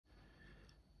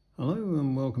Hello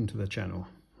and welcome to the channel.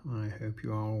 I hope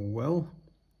you are all well.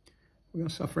 We are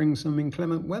suffering some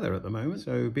inclement weather at the moment,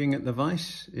 so being at the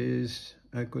Vice is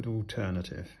a good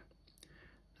alternative.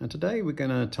 And today we're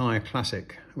going to tie a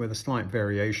classic with a slight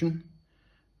variation,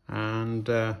 and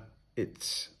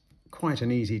it's quite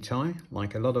an easy tie,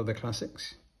 like a lot of the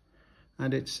classics,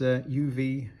 and it's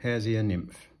UV Hare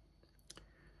Nymph.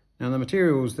 Now the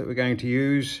materials that we're going to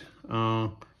use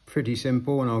are pretty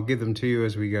simple, and I'll give them to you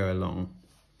as we go along.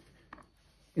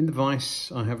 In the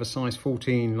vise, I have a size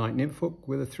 14 light nymph hook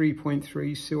with a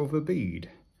 3.3 silver bead,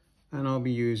 and I'll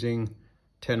be using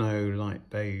 10.0 light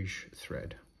beige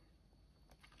thread.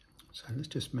 So let's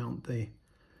just mount the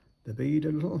bead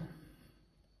a little.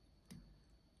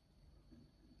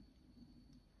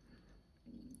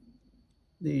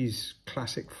 These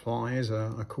classic flies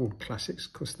are called classics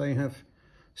because they have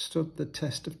stood the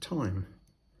test of time.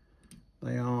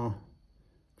 They are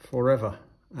forever,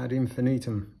 ad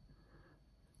infinitum,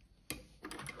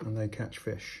 and they catch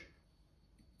fish.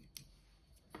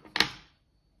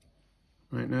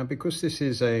 Right, now because this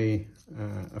is a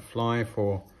fly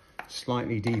for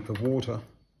slightly deeper water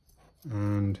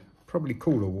and probably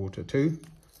cooler water too,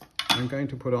 I'm going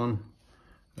to put on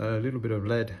a little bit of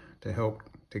lead to help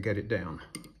to get it down.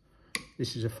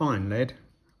 This is a fine lead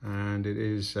and it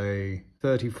is a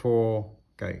 34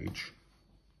 gauge.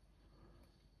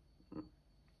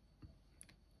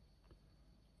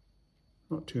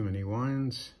 Not too many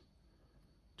winds,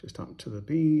 just up to the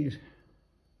bead,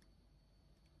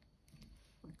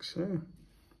 like so.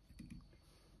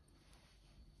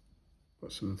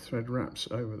 Got some thread wraps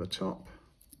over the top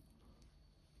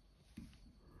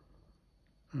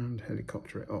and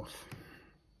helicopter it off.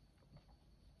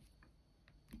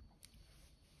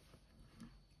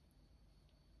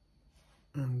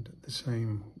 And the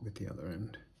same with the other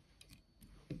end.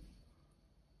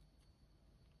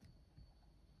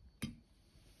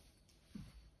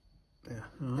 There.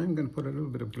 I'm going to put a little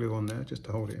bit of glue on there just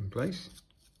to hold it in place.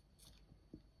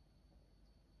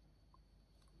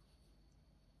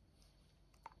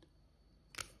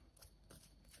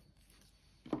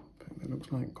 That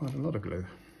looks like quite a lot of glue,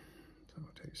 so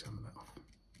I'll take some of that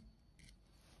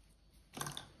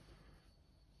off.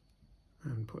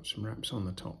 And put some wraps on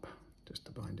the top just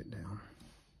to bind it down.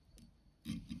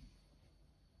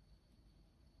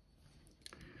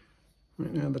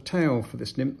 Right, now the tail for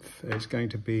this nymph is going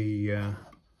to be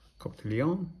coq de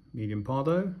lion, medium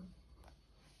pardo,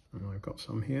 and I've got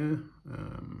some here.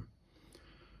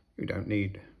 You don't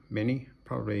need many,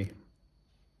 probably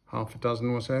half a dozen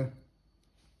or so.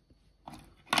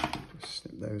 Just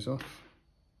snip those off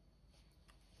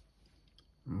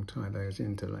and we'll tie those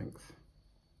into length.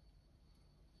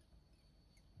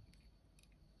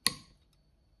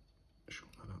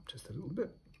 Shorten that up just a little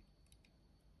bit.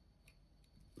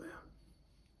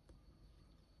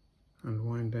 And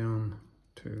wind down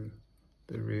to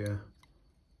the rear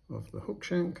of the hook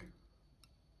shank,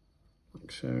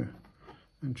 like so,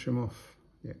 and trim off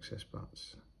the excess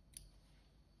butts.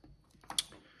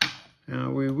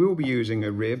 Now we will be using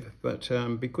a rib, but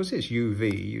because it's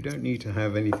UV, you don't need to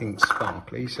have anything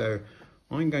sparkly, so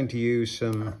I'm going to use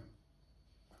some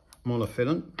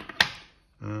monofilament,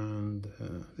 and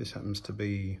this happens to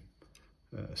be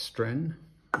Stren,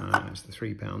 it's the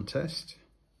 3-pound test.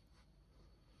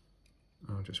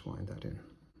 I'll just wind that in,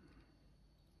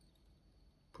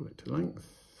 pull it to length,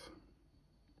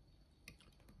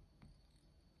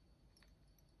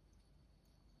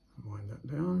 and wind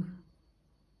that down,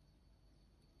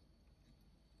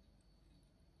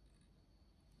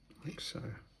 like so.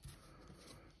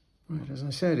 Right, as I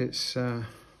said, it's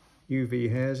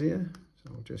UV hares here,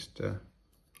 so I'll just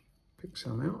pick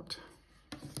some out,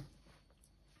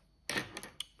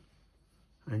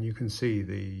 and you can see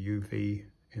the UV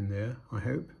in there, I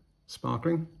hope,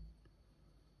 sparkling,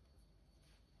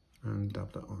 and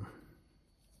dab that on.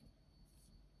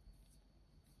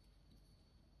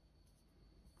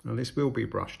 Now this will be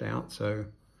brushed out, so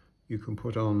you can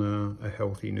put on a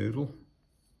healthy noodle.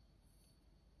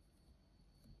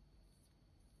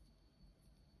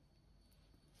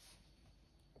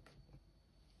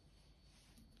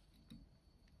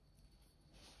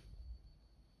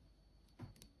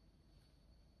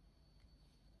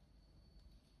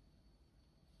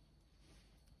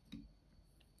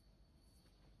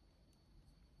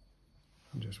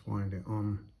 And just wind it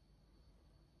on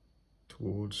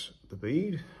towards the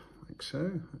bead, like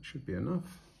so. That should be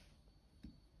enough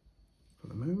for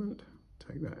the moment.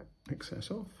 Take that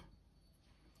excess off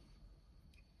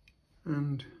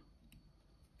and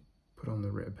put on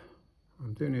the rib.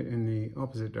 I'm doing it in the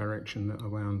opposite direction that I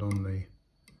wound on the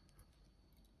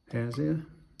hare's ear.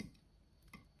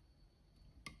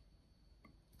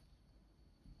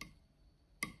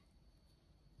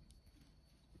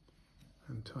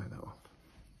 and tie that off.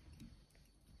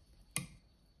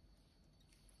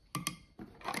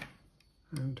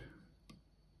 And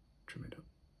trim it up.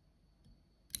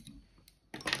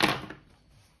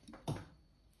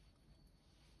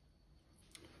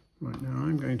 Right, now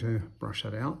I'm going to brush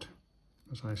that out,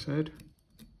 as I said,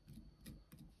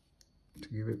 to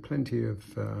give it plenty of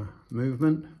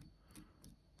movement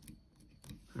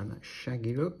and that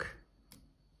shaggy look.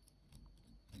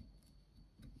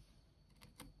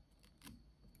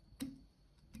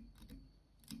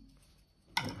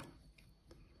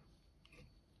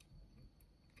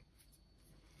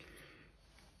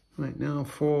 Right, now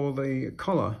for the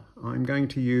collar, I'm going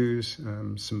to use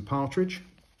some partridge,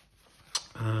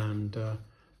 and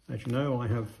as you know, I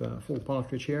have full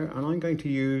partridge here, and I'm going to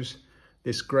use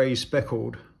this grey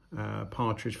speckled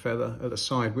partridge feather at the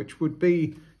side, which would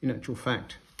be, in actual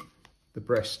fact, the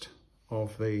breast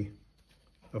of the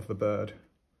bird.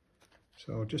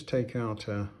 So I'll just take out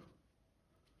a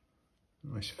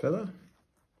nice feather.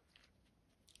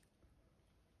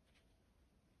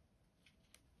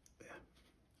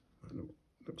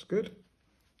 Looks good.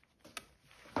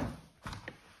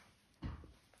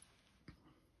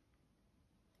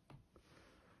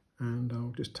 And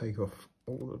I'll just take off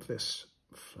all of this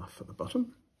fluff at the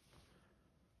bottom,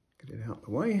 get it out the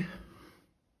way.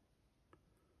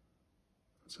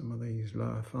 Some of these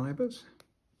lower fibres,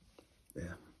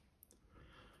 there.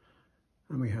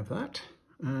 And we have that.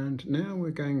 And now we're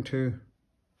going to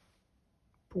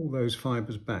pull those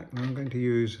fibres back. Now I'm going to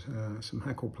use some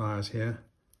hackle pliers here,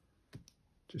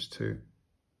 just to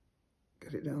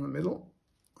get it down the middle,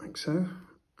 like so,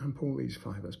 and pull these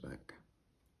fibres back.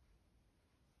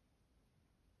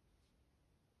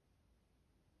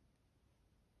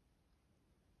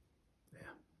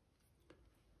 There.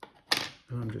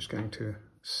 And I'm just going to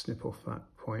snip off that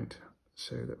point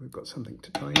so that we've got something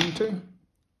to tie into.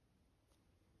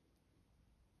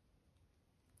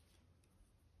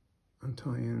 And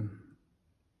tie in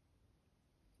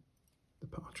the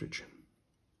partridge.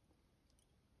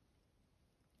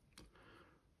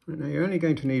 Now you're only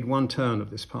going to need one turn of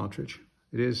this partridge.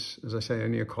 It is, as I say,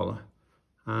 only a collar,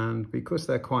 and because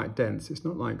they're quite dense, it's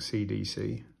not like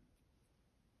CDC.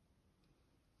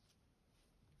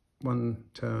 One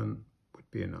turn would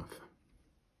be enough.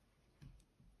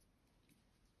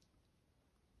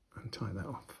 And tie that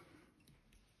off.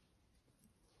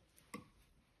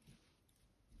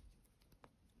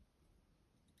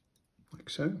 Like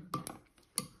so,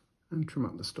 and trim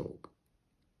up the stalk.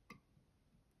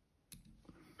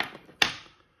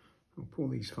 I'll pull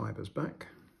these fibres back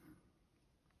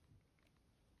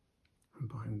and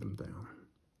bind them down,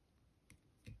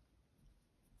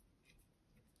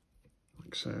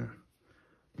 like so.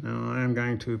 Now I am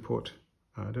going to put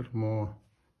a little more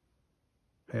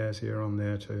hairs here on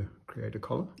there to create a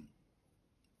collar.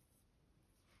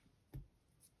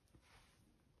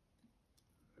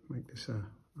 Make this a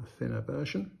thinner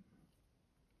version.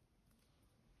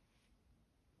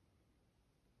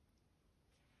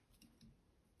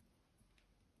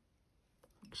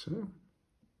 So,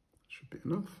 should be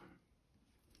enough.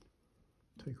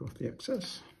 Take off the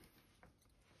excess.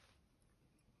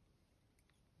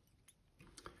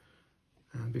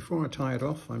 And before I tie it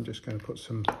off, I'm just going to put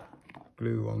some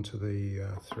glue onto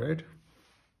the thread,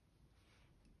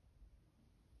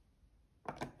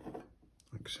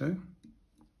 like so.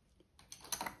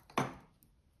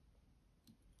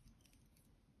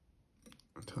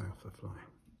 And tie off the fly.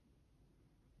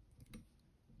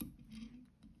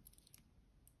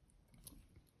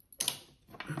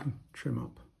 And trim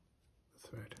up the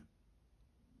thread.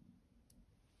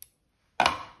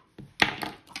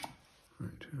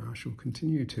 Right, I shall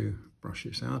continue to brush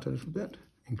this out a little bit,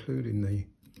 including the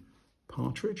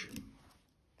partridge.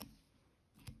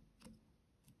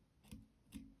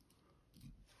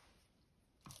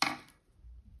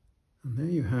 And there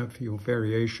you have your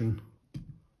variation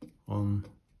on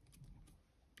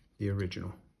the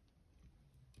original.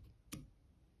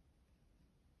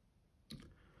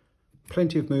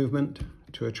 Plenty of movement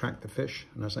to attract the fish,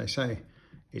 and as I say,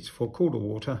 it's for cooler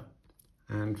water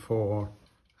and for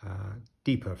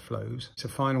deeper flows. It's a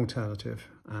fine alternative,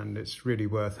 and it's really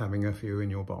worth having a few in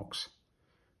your box.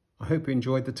 I hope you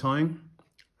enjoyed the time,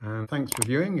 and thanks for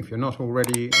viewing. If you're not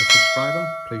already a subscriber,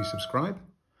 please subscribe,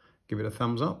 give it a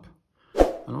thumbs up,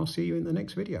 and I'll see you in the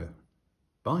next video.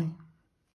 Bye.